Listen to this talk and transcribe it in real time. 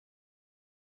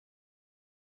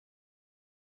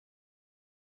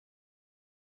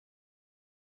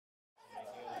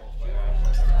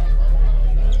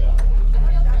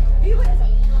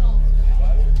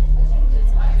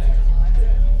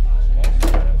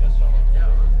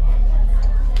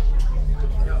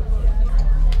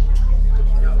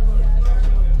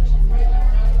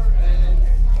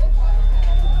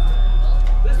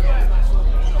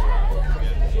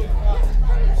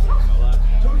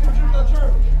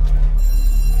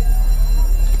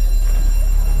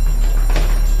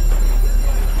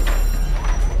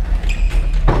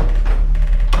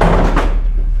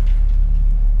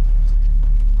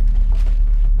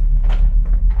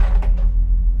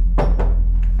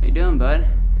you doing, bud?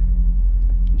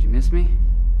 Did you miss me?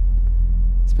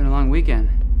 It's been a long weekend.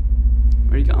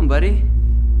 Where you going, buddy?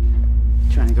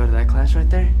 You trying to go to that class right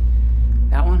there?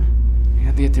 That one? You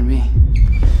have to get through me.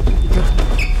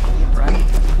 Right?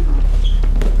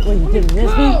 Well, you didn't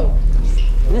miss me?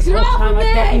 This whole time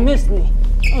I thought you missed me.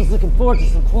 I was looking forward to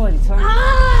some quality time.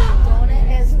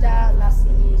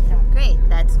 Great,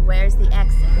 that's where's the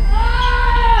exit?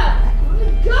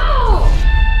 Go!